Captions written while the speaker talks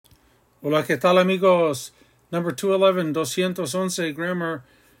Hola, ¿qué tal, amigos? Number 211, 211, grammar.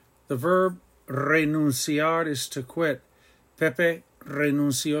 The verb renunciar is to quit. Pepe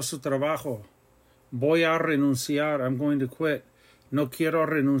renunció su trabajo. Voy a renunciar. I'm going to quit. No quiero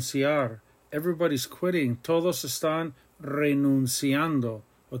renunciar. Everybody's quitting. Todos están renunciando.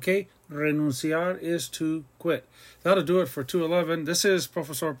 Okay? Renunciar is to quit. That'll do it for 211. This is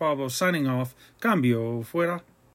Professor Pablo signing off. Cambio fuera.